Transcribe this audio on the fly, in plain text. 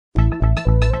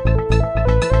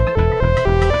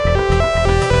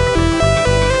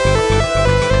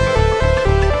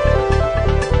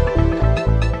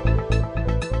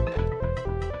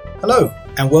Hello,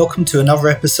 and welcome to another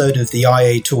episode of the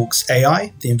IA Talks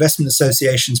AI, the Investment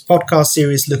Association's podcast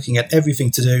series looking at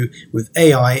everything to do with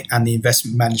AI and the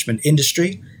investment management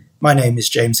industry. My name is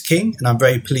James King, and I'm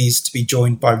very pleased to be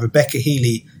joined by Rebecca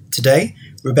Healey today.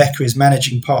 Rebecca is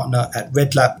managing partner at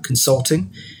Redlap Consulting.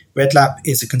 Redlap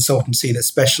is a consultancy that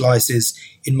specialises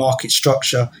in market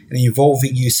structure and the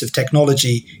evolving use of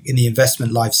technology in the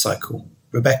investment lifecycle.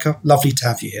 Rebecca, lovely to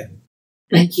have you here.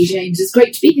 Thank you, James. It's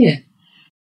great to be here.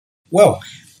 Well,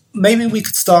 maybe we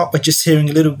could start by just hearing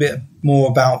a little bit more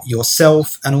about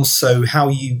yourself and also how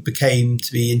you became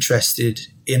to be interested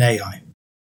in AI.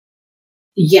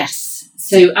 Yes.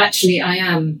 So actually, I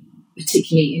am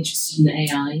particularly interested in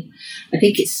AI. I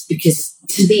think it's because,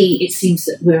 to me, it seems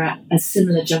that we're at a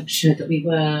similar juncture that we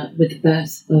were with the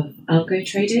birth of algo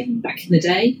trading back in the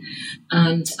day.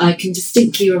 And I can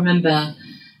distinctly remember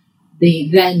the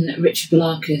then Richard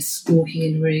Balakis walking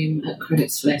in the room at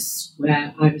Credit Suisse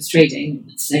where I was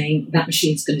trading, saying that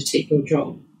machine's going to take your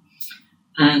job,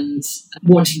 and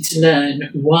wanting to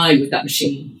learn why would that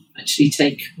machine actually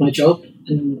take my job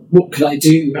and what could I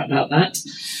do about that.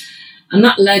 And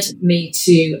that led me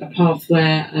to a path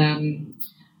where,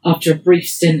 after a brief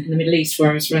stint in the Middle East where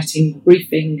I was writing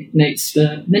briefing notes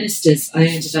for ministers, I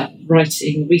ended up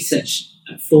writing research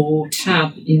for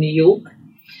TAB in New York.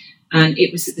 And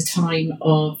it was at the time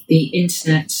of the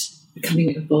internet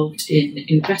becoming involved in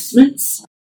investments.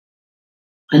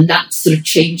 And that's sort of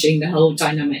changing the whole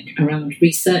dynamic around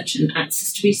research and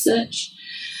access to research,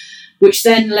 which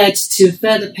then led to a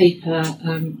further paper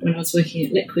when I was working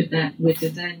at LiquidNet with the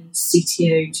then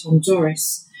CTO, Tom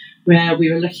Doris, where we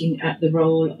were looking at the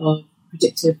role of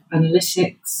predictive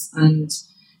analytics. And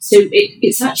so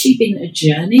it's actually been a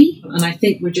journey, and I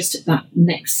think we're just at that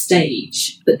next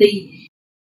stage. But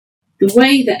the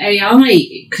way that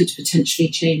AI could potentially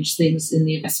change things in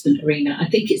the investment arena, I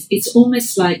think it's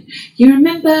almost like, you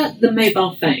remember the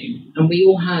mobile phone, and we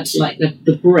all had like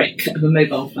the brick of a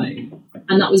mobile phone.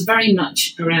 And that was very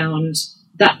much around,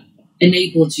 that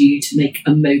enabled you to make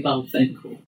a mobile phone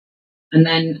call. And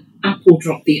then Apple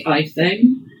dropped the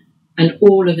iPhone, and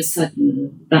all of a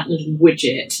sudden, that little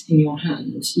widget in your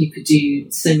hand, you could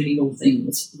do so many more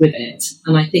things with it.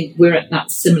 And I think we're at that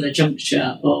similar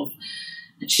juncture of,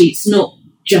 actually, it's not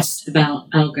just about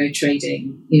algo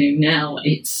trading. Now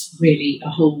it's really a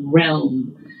whole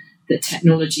realm that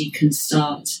technology can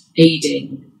start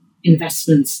aiding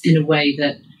investments in a way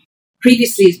that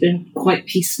previously has been quite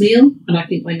piecemeal. And I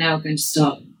think we're now going to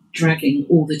start dragging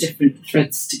all the different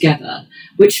threads together,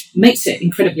 which makes it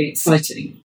incredibly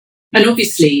exciting. And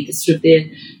obviously,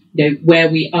 where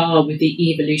we are with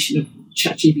the evolution of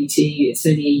ChatGPT, it's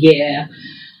only a year,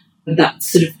 and that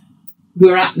sort of,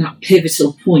 we're at that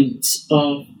pivotal point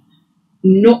of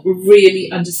not really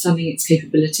understanding its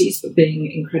capabilities, but being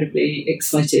incredibly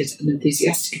excited and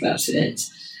enthusiastic about it,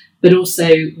 but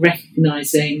also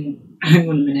recognising, hang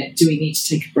on a minute, do we need to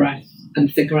take a breath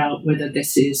and figure out whether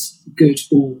this is good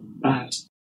or bad?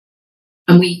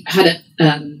 And we had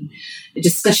a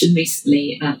discussion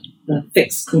recently at the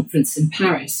FIX conference in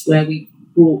Paris where we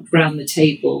brought round the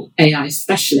table AI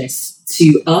specialists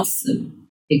to ask them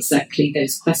exactly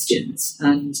those questions.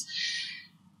 And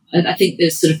I think the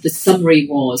summary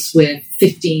was, we're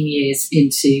 15 years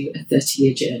into a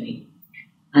 30-year journey.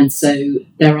 And so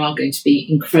there are going to be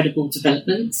incredible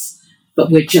developments,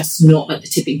 but we're just not at the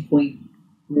tipping point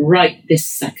right this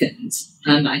second.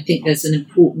 And I think there's an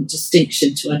important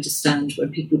distinction to understand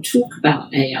when people talk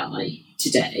about AI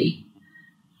today.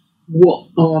 What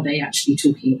are they actually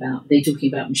talking about? Are they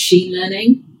talking about machine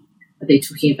learning? Are they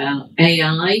talking about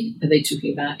AI? Are they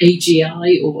talking about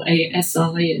AGI or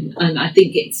ASI? And I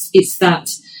think it's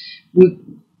that,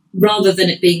 rather than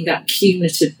it being that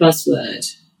cumulative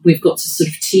buzzword, we've got to sort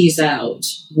of tease out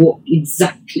what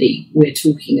exactly we're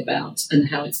talking about and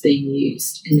how it's being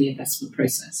used in the investment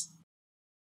process.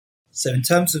 So in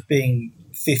terms of being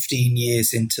 15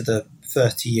 years into the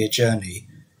 30-year journey,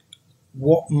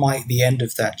 what might the end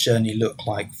of that journey look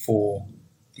like for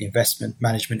the investment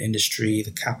management industry,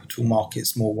 the capital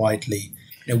markets more widely?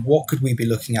 What could we be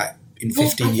looking at in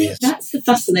 15 years? That's the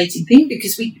fascinating thing,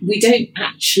 because we don't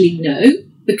actually know.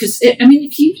 Because,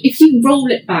 if you roll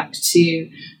it back to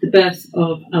the birth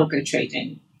of algo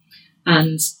trading,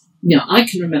 and, I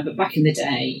can remember back in the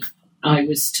day, I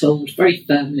was told very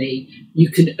firmly, you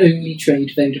can only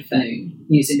trade Vodafone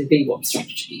using a VWAP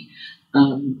strategy.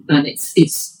 And it's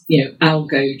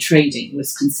algo trading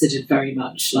was considered very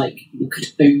much like you could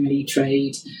only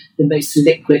trade the most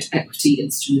liquid equity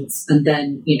instruments. And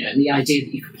then, and the idea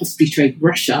that you could possibly trade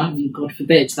Russia, God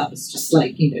forbid, that was just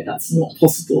like, that's not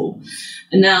possible.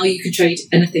 And now you can trade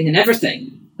anything and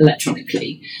everything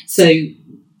electronically. So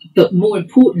But more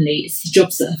importantly, it's the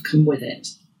jobs that have come with it.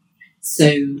 So,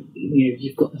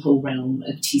 you've got the whole realm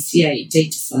of TCA,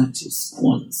 data scientists,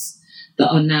 quants, that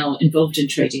are now involved in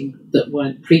trading that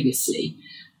weren't previously.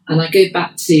 And I go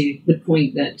back to the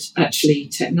point that actually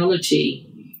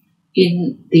technology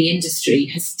in the industry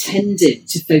has tended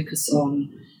to focus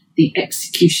on the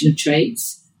execution of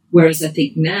trades, whereas I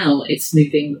think now it's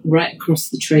moving right across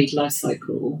the trade life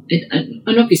cycle. And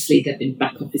obviously there have been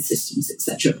back office systems,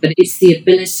 etc. But it's the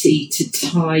ability to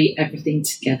tie everything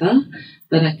together.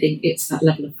 But I think it's that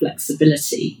level of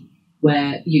flexibility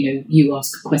where, you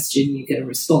ask a question, you get a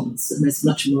response, and there's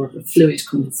much more of a fluid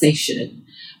conversation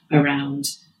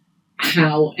around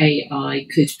how AI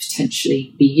could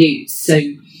potentially be used. So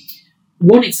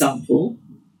one example,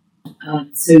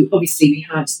 so obviously we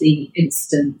had the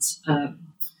incident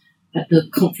at the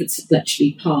conference at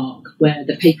Bletchley Park where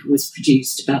the paper was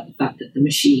produced about the fact that the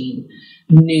machine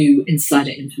knew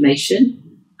insider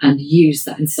information and used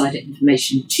that insider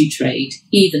information to trade,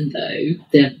 even though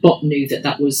the bot knew that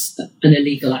that was an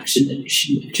illegal action and it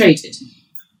shouldn't have traded.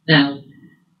 Now,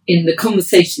 in the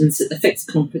conversations at the FIX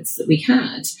conference that we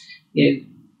had,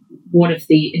 one of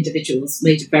the individuals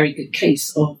made a very good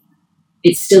case of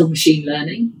it's still machine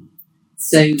learning.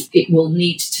 So it will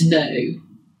need to know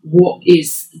what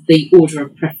is the order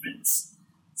of preference.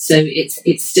 So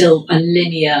it's still a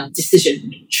linear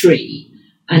decision tree.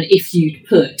 And if you'd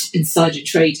put insider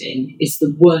trading is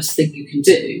the worst thing you can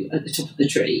do at the top of the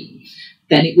tree,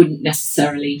 then it wouldn't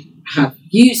necessarily have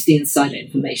used the insider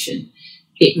information.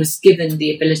 It was given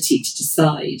the ability to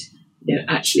decide,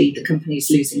 actually the company is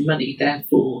losing money,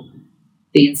 therefore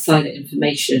the insider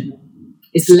information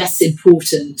is less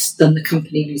important than the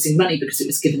company losing money because it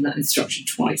was given that instruction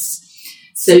twice.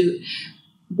 So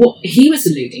what he was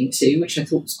alluding to, which I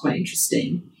thought was quite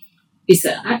interesting, is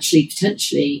that actually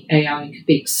potentially AI could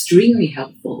be extremely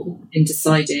helpful in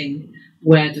deciding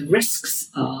where the risks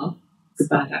are, the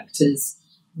bad actors,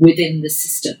 within the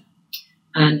system.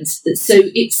 And so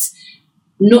it's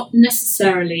not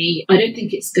necessarily, I don't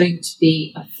think it's going to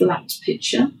be a flat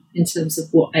picture in terms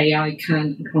of what AI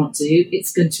can and can't do.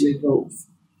 It's going to evolve.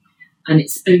 And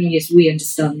it's only as we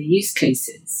understand the use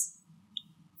cases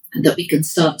and that we can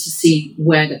start to see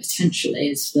where the potential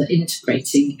is for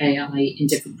integrating AI in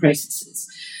different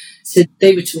processes. So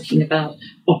they were talking about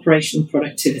operational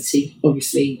productivity.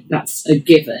 Obviously, that's a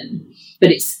given,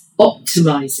 but it's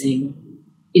optimizing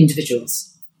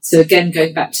individuals. So again,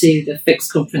 going back to the FIX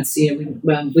conference here,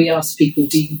 when we asked people,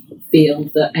 do you feel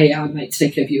that AI might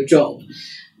take over your job?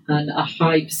 And a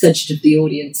high percentage of the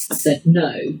audience said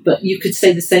no, but you could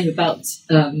say the same about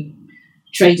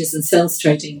traders and sales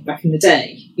trading back in the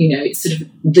day. It's sort of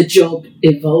the job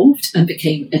evolved and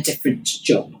became a different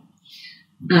job.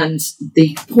 And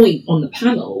the point on the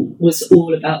panel was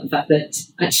all about the fact that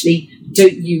actually,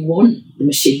 don't you want the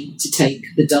machine to take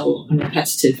the dull and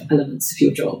repetitive elements of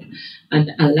your job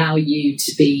and allow you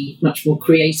to be much more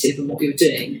creative in what you're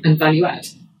doing and value add?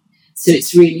 So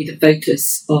it's really the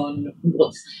focus on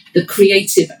what the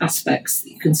creative aspects that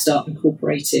you can start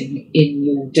incorporating in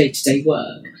your day-to-day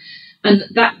work. And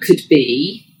that could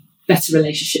be better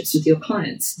relationships with your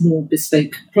clients, more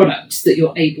bespoke products that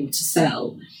you're able to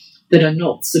sell that are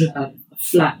not sort of a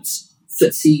flat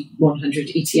FTSE 100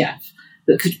 ETF,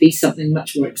 but could be something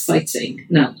much more exciting.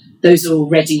 Now, those are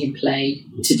already in play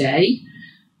today,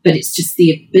 but it's just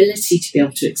the ability to be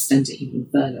able to extend it even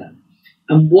further.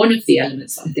 And one of the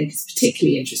elements that I think is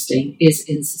particularly interesting is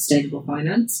in sustainable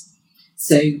finance.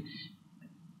 So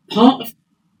part of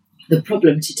the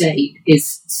problem today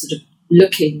is sort of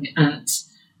looking at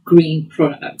green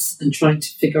products and trying to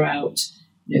figure out,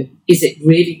 is it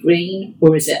really green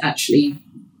or is it actually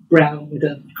brown with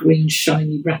a green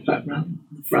shiny wrapper around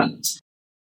the front?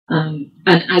 And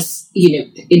as,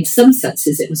 in some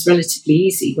senses, it was relatively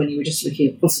easy when you were just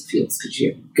looking at fossil fuels because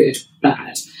you're good,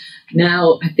 bad.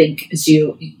 Now, I think as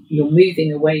you're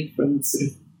moving away from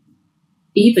sort of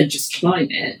even just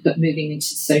climate, but moving into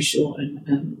social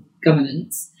and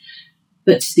governance,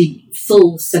 but to the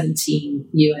full 17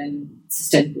 UN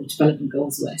Sustainable Development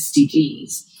Goals or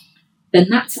SDGs, then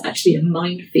that's actually a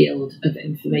minefield of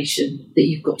information that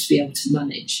you've got to be able to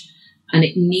manage. And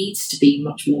it needs to be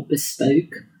much more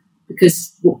bespoke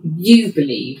because what you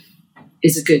believe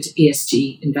is a good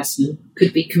ESG investment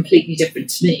could be completely different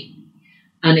to me.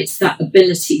 And it's that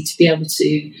ability to be able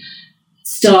to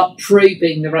start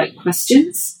probing the right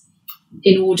questions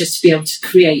in order to be able to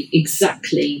create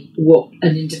exactly what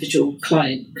an individual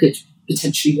client could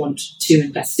potentially want to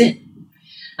invest in.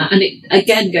 And it,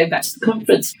 again, going back to the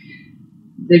conference,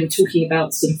 they were talking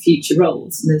about sort of future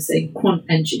roles, and they were saying quant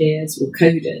engineers or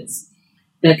coders,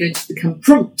 they're going to become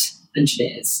prompt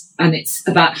engineers. And it's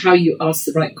about how you ask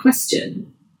the right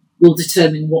question will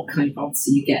determine what kind of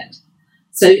answer you get.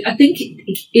 So I think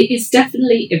it is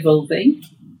definitely evolving,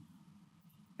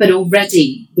 but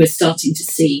already we're starting to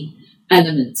see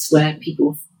elements where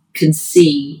people can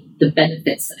see the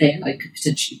benefits that AI could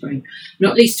potentially bring,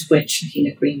 not least of which looking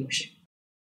at greenwashing.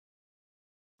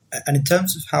 And in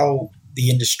terms of how the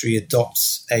industry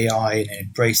adopts AI and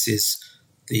embraces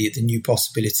the new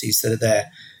possibilities that are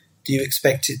there, do you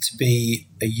expect it to be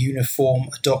a uniform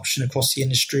adoption across the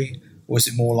industry, or is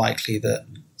it more likely that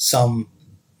some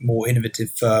more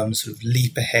innovative firms sort of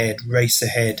leap ahead, race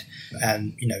ahead,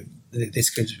 and this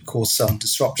could cause some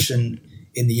disruption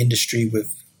in the industry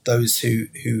with those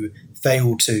who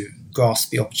fail to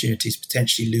grasp the opportunities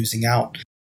potentially losing out?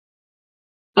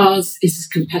 Ours is a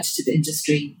competitive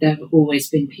industry. There have always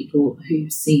been people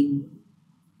who've seen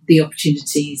the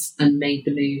opportunities and made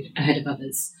the move ahead of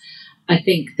others. I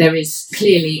think there is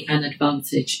clearly an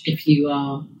advantage if you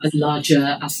are a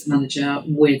larger asset manager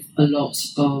with a lot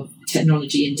of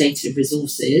technology and data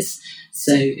resources.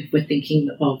 So if we're thinking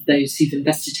of those who've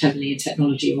invested heavily in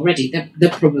technology already, they're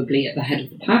probably at the head of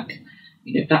the pack.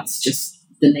 That's just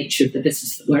the nature of the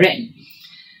business that we're in.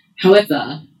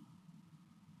 However,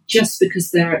 just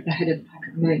because they're at the head of the pack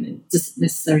at the moment doesn't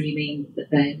necessarily mean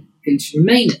that they're going to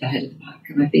remain at the head of the pack.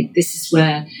 And I think this is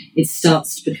where it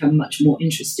starts to become much more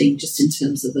interesting just in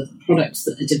terms of the products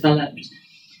that are developed.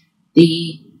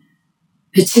 The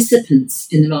participants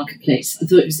in the marketplace, I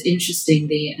thought it was interesting,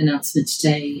 the announcement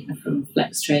today from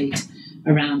FlexTrade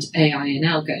around AI and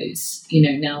algos.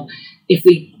 Now, if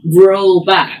we roll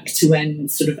back to when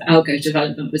sort of algo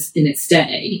development was in its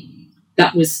day,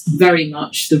 that was very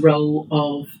much the role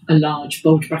of a large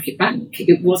bulge bracket bank.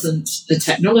 It wasn't a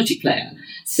technology player.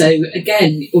 So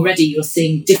again, already you're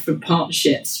seeing different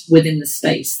partnerships within the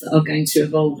space that are going to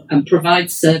evolve and provide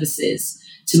services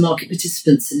to market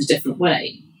participants in a different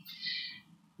way.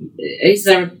 Is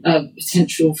there a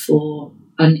potential for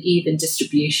uneven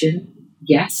distribution?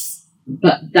 Yes.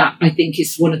 But that, I think,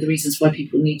 is one of the reasons why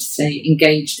people need to stay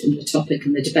engaged in the topic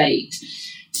and the debate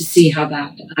to see how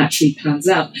that actually pans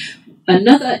out.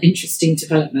 Another interesting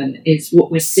development is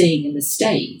what we're seeing in the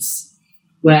States,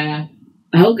 where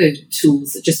algo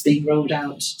tools are just being rolled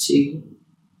out to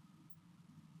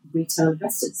retail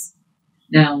investors.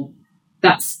 Now,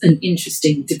 that's an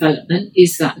interesting development.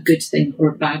 Is that a good thing or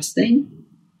a bad thing?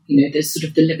 There's sort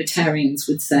of the libertarians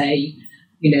would say,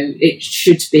 it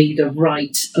should be the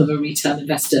right of a retail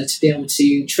investor to be able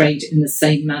to trade in the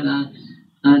same manner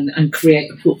and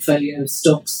create a portfolio of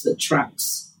stocks that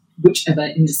tracks whichever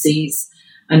indices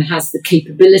and has the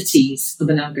capabilities of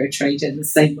an algo trader in the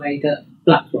same way that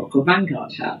BlackRock or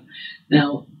Vanguard have.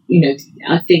 Now,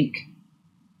 I think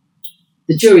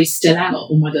the jury's still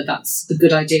out on whether that's a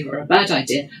good idea or a bad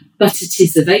idea, but it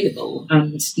is available.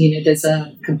 And, there's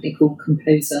a company called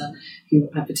Composer who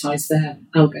advertise their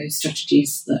algo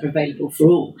strategies that are available for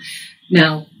all.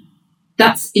 Now,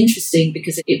 that's interesting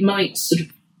because it might sort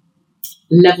of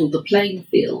level the playing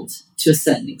field to a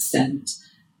certain extent,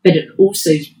 but it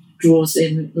also draws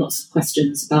in lots of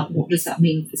questions about what does that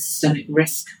mean for systemic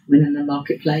risk within the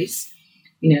marketplace.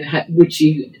 Would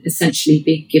you essentially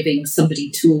be giving somebody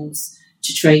tools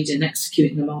to trade and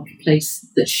execute in the marketplace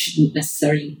that shouldn't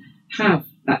necessarily have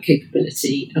that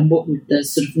capability? And what would the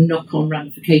sort of knock-on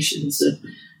ramifications of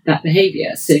that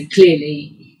behaviour? So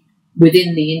clearly,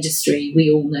 within the industry,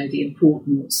 we all know the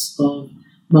importance of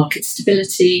market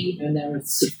stability, and there are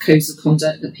sort of codes of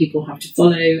conduct that people have to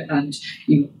follow, and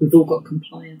we've all got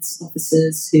compliance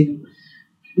officers who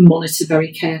monitor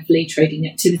very carefully trading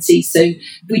activity. So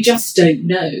we just don't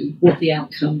know what the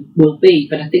outcome will be,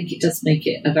 but I think it does make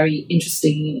it a very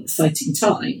interesting and exciting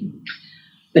time.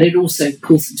 But it also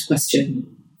calls into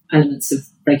question elements of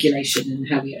regulation and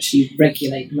how we actually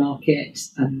regulate the market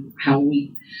and how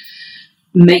we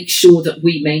make sure that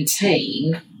we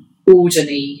maintain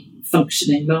orderly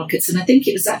functioning markets. And I think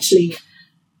it was actually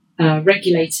a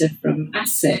regulator from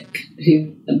ASIC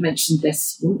who mentioned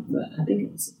this, I think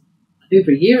it was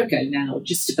over a year ago now,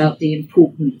 just about the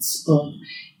importance of,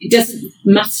 it doesn't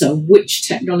matter which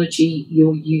technology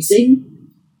you're using,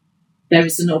 there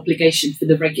is an obligation for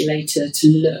the regulator to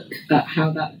look at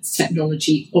how that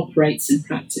technology operates in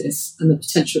practice and the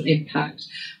potential impact,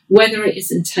 whether it is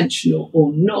intentional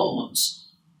or not,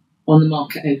 on the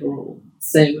market overall.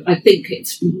 So I think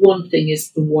it's one thing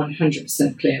is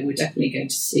 100% clear. We're definitely going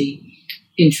to see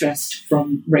interest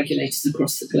from regulators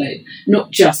across the globe,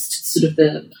 not just sort of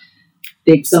the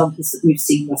examples that we've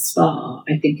seen thus far.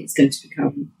 I think it's going to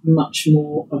become much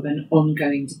more of an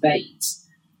ongoing debate.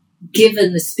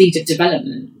 Given the speed of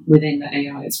development within the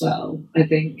AI as well, I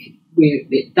think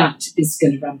that is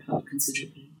going to ramp up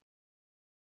considerably.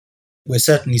 We're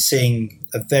certainly seeing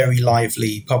a very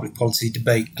lively public policy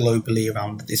debate globally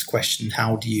around this question.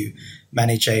 How do you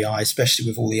manage AI, especially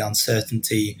with all the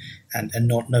uncertainty and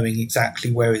not knowing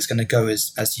exactly where it's going to go,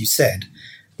 as you said.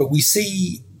 But we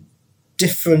see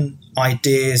different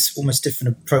ideas, almost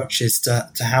different approaches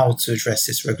to how to address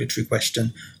this regulatory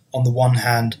question. On the one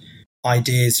hand,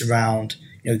 ideas around,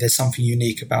 there's something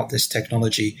unique about this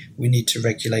technology. We need to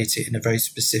regulate it in a very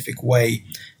specific way.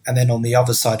 And then on the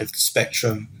other side of the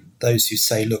spectrum, those who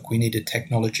say, look, we need a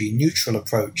technology neutral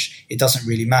approach. It doesn't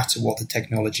really matter what the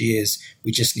technology is.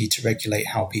 We just need to regulate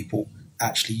how people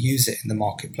actually use it in the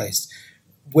marketplace.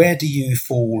 Where do you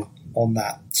fall on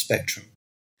that spectrum?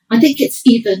 I think it's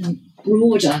even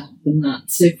broader than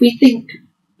that. So if we think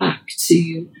back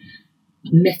to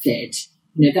MiFID,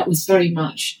 that was very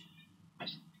much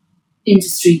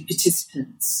industry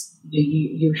participants.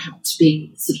 You had to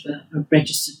be sort of a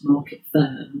registered market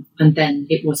firm, and then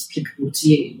it was applicable to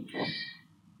you.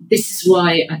 This is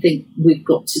why I think we've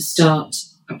got to start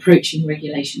approaching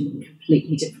regulation in a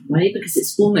completely different way, because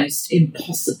it's almost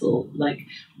impossible. Like,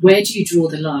 where do you draw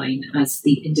the line as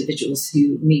the individuals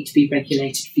who need to be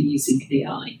regulated for using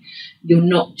AI? You're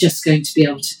not just going to be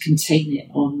able to contain it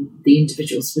on the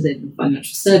individuals within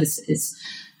financial services.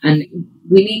 And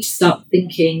we need to start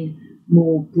thinking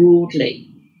more broadly.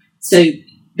 So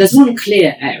there's one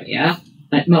clear area,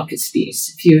 like markets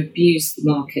abuse. If you abuse the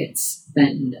markets,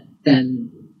 then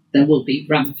there will be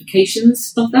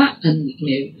ramifications of that. And,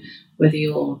 whether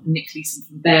you're Nick Leeson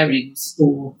from Bearings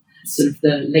or sort of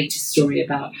the latest story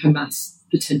about Hamas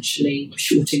potentially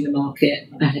shorting the market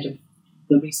ahead of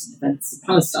the recent events in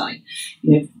Palestine,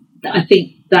 I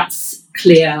think that's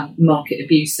clear market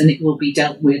abuse, and it will be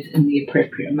dealt with in the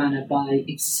appropriate manner by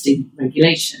existing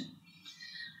regulation.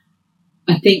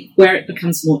 I think where it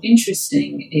becomes more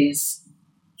interesting is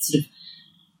sort of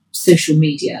social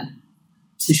media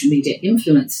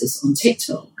influencers on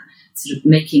TikTok, sort of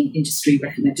making industry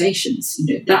recommendations.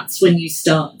 That's when you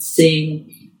start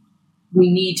seeing we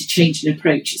need to change an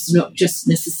approach. It's not just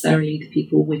necessarily the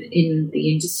people within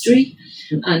the industry.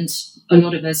 And a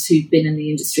lot of us who've been in the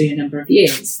industry a number of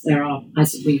years, there are,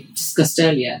 as we discussed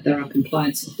earlier, there are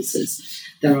compliance officers.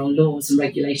 There are laws and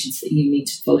regulations that you need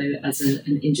to follow as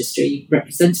an industry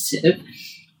representative.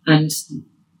 And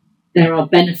there are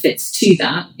benefits to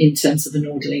that in terms of an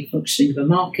orderly functioning of a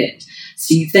market.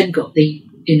 So you've then got the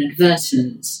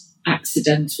inadvertent,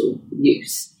 accidental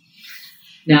use.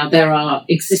 Now, there are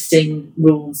existing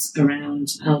rules around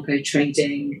algo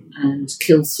trading and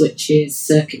kill switches,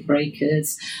 circuit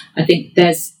breakers. I think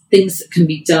there's things that can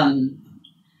be done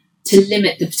to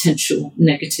limit the potential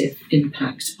negative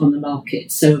impact on the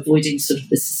market, so avoiding sort of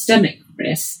the systemic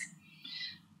risk.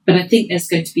 But I think there's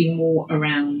going to be more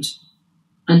around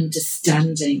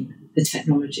understanding the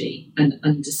technology and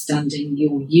understanding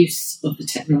your use of the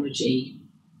technology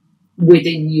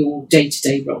within your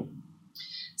day-to-day role.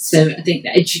 So I think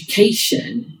the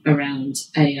education around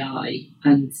AI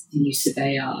and the use of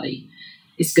AI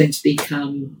is going to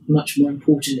become much more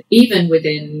important. Even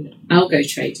within algo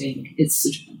trading, it's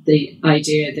sort of the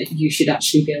idea that you should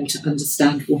actually be able to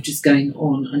understand what is going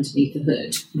on underneath the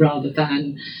hood, rather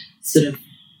than sort of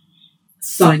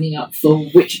signing up for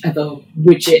whichever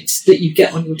widget that you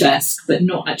get on your desk, but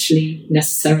not actually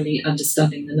necessarily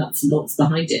understanding the nuts and bolts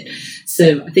behind it.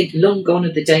 So I think long gone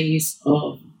are the days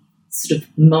of sort of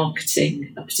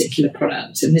marketing a particular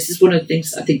product. And this is one of the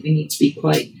things I think we need to be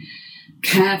quite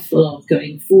careful of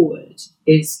going forward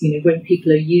is, when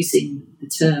people are using the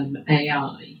term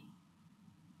AI,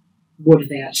 what are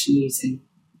they actually using?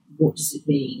 What does it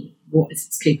mean? What is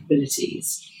its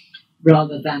capabilities?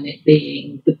 Rather than it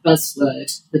being the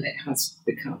buzzword that it has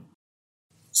become.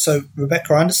 So,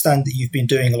 Rebecca, I understand that you've been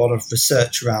doing a lot of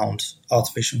research around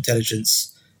artificial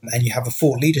intelligence, and you have a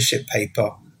thought leadership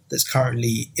paper that's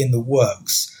currently in the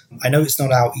works. I know it's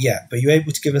not out yet, but are you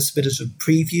able to give us a bit of a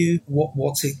preview?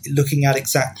 What's it looking at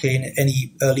exactly, and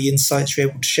any early insights you're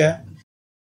able to share?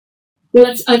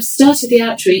 Well, I've started the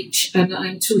outreach, and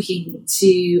I'm talking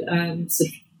to sort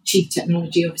of chief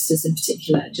technology officers in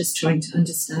particular, just trying to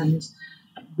understand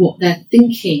what their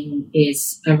thinking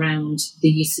is around the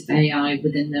use of AI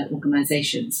within their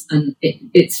organisations. And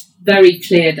it's very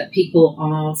clear that people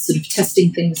are sort of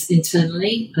testing things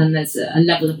internally, and there's a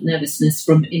level of nervousness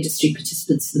from industry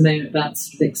participants at the moment about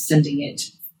sort of extending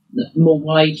it more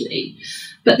widely.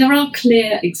 But there are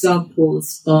clear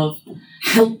examples of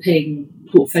helping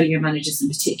portfolio managers in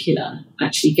particular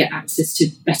actually get access to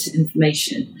better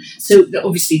information. So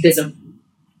obviously there's an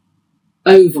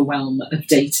overwhelm of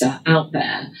data out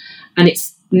there, and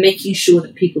it's making sure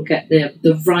that people get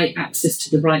the right access to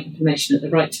the right information at the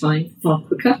right time far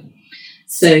quicker.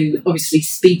 So obviously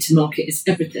speed to market is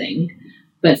everything,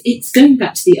 but it's going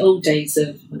back to the old days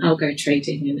of algo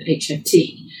trading and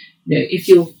HFT. If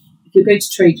you're going to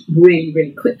trade really,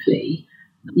 really quickly,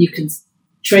 you can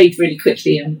trade really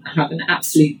quickly and have an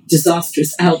absolute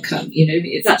disastrous outcome.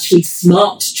 It's actually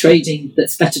smart trading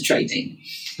that's better trading,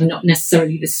 and not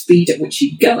necessarily the speed at which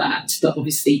you go at, but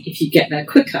obviously if you get there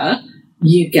quicker,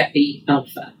 you get the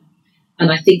alpha.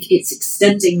 And I think it's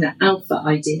extending the alpha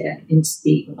idea into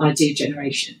the idea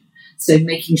generation. So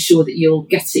making sure that you're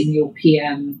getting your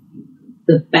PM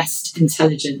the best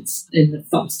intelligence in the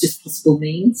fastest possible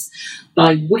means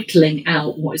by whittling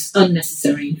out what is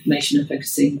unnecessary information and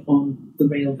focusing on the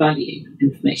real value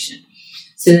information.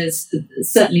 So there's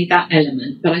certainly that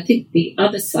element. But I think the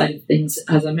other side of things,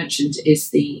 as I mentioned,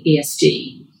 is the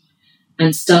ESG,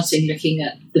 and starting looking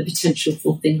at the potential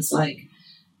for things like,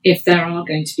 if there are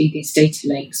going to be these data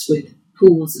lakes with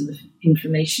pools of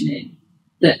information in,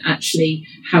 that actually,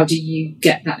 how do you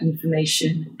get that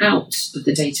information out of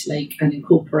the data lake and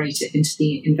incorporate it into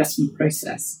the investment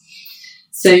process?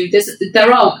 So there's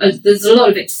a lot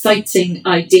of exciting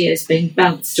ideas being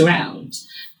bounced around,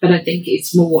 but I think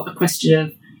it's more a question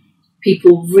of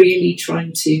people really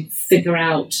trying to figure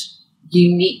out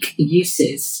unique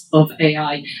uses of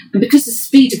AI. And because the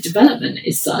speed of development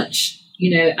is such,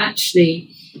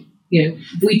 actually,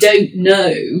 we don't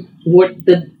know what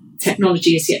the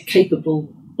technology is yet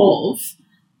capable of,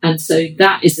 and so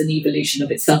that is an evolution of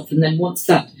itself. And then once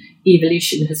that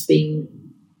evolution has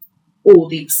been, or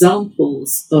the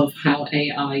examples of how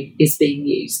AI is being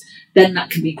used, then that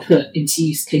can be put into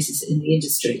use cases in the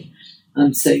industry.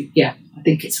 I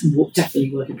think it's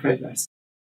definitely work in progress.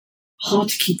 Hard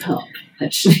to keep up,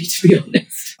 actually, to be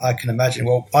honest. I can imagine.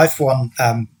 Well, I, for one,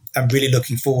 am really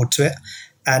looking forward to it.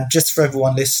 And just for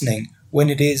everyone listening,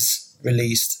 when it is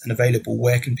released and available,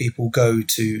 where can people go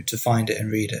to find it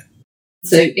and read it?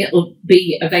 So it'll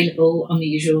be available on the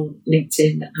usual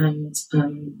LinkedIn and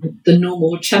the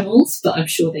normal channels, but I'm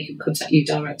sure they can contact you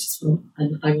direct as well,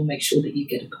 and I will make sure that you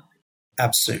get a copy.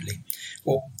 Absolutely.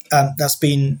 Well, that's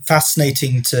been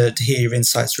fascinating to hear your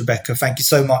insights, Rebecca. Thank you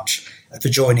so much for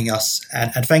joining us.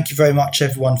 And thank you very much,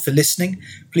 everyone, for listening.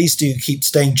 Please do keep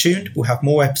staying tuned. We'll have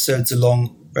more episodes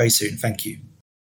along very soon. Thank you.